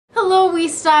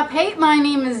WeStopHate. My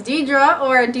name is Deidre,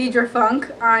 or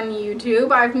Deidrefunk on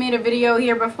YouTube. I've made a video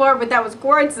here before, but that was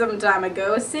quite some time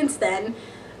ago. Since then,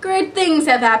 great things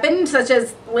have happened, such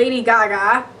as Lady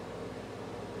Gaga.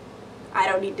 I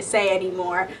don't need to say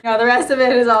anymore. Now, the rest of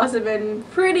it has also been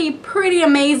pretty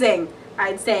amazing.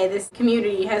 I'd say this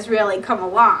community has really come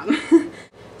along.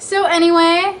 So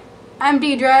anyway, I'm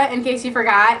Deidre, in case you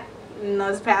forgot in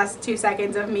those past 2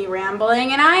 seconds of me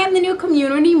rambling, and I am the new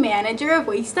community manager of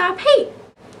WeStopHate.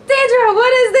 Deidre,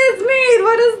 what does this mean?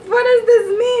 What does this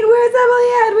mean? Where's Emily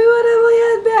Ann? We want Emily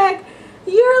Ann back.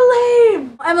 You're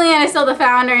lame. Emily Ann is still the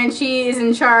founder, and she is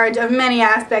in charge of many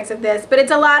aspects of this, but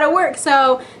it's a lot of work,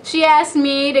 so she asked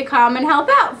me to come and help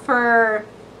out for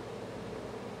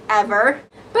ever.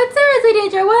 But seriously,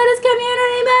 Deidre, what does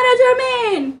community manager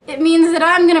mean? It means that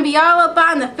I'm gonna be all up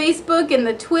on the Facebook and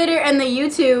the Twitter and the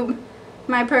YouTube,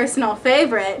 my personal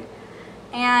favorite.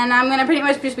 And I'm gonna pretty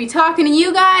much just be talking to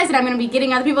you guys, and I'm gonna be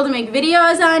getting other people to make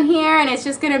videos on here, and it's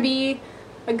just gonna be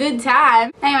a good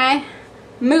time. Anyway,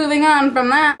 moving on from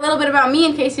that, a little bit about me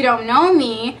in case you don't know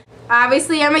me.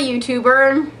 Obviously, I'm a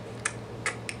YouTuber.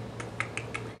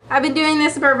 I've been doing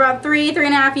this for about three and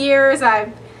a half years.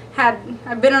 I've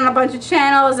been on a bunch of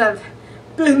channels. I've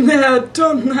been there,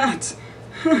 done that.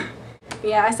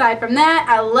 Yeah, aside from that,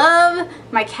 I love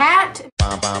my cat.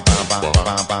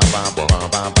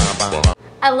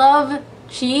 I love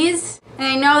cheese. And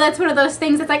I know that's one of those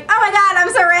things that's like, oh my god, I'm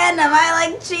so random, I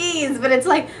like cheese. But it's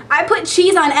like, I put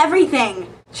cheese on everything.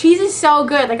 Cheese is so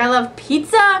good. Like, I love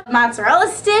pizza, mozzarella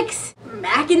sticks,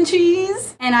 mac and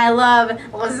cheese, and I love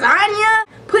lasagna.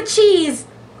 Put cheese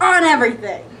on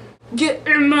everything. Get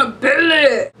in my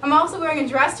belly! I'm also wearing a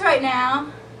dress right now.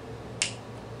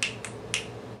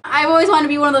 I've always wanted to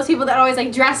be one of those people that always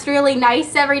like dress really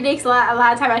nice every day, because a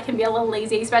lot of time I can be a little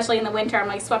lazy, especially in the winter. I'm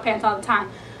like sweatpants all the time.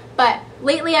 But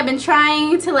lately I've been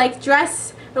trying to like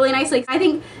dress really nicely. I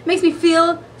think it makes me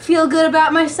feel good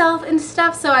about myself and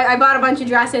stuff, so I bought a bunch of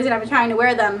dresses and I've been trying to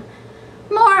wear them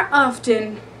more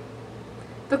often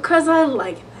because I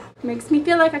like that. It makes me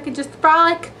feel like I could just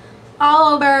frolic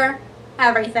all over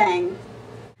everything.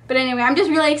 But anyway, I'm just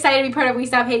really excited to be part of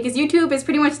WeStopHate, because YouTube is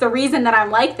pretty much the reason that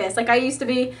I'm like this. Like, I used to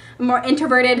be a more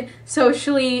introverted,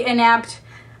 socially inept,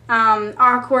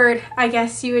 awkward, I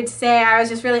guess you would say. I was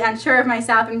just really unsure of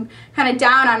myself and kind of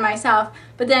down on myself.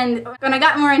 But then when I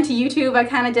got more into YouTube, I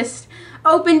kind of just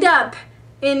opened up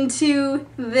into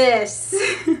this.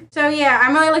 So yeah,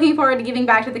 I'm really looking forward to giving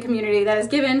back to the community that has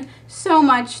given so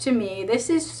much to me. This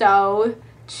is so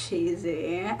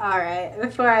cheesy. Alright,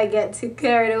 before I get too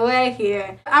carried away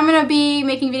here, I'm gonna be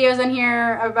making videos on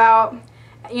here about,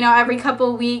 you know, every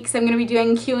couple weeks. I'm gonna be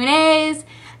doing Q&As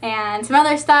and some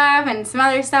other stuff,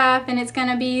 and it's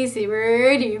gonna be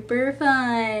super duper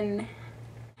fun.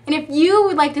 And if you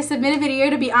would like to submit a video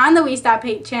to be on the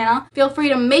WeStopHate channel, feel free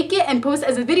to make it and post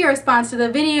as a video response to the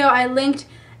video I linked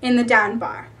in the down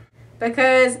bar,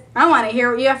 because I want to hear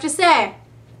what you have to say.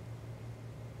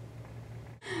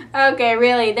 Okay,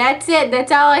 really, that's it.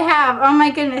 That's all I have. Oh my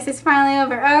goodness, it's finally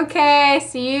over. Okay,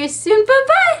 see you soon.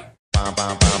 Bye-bye.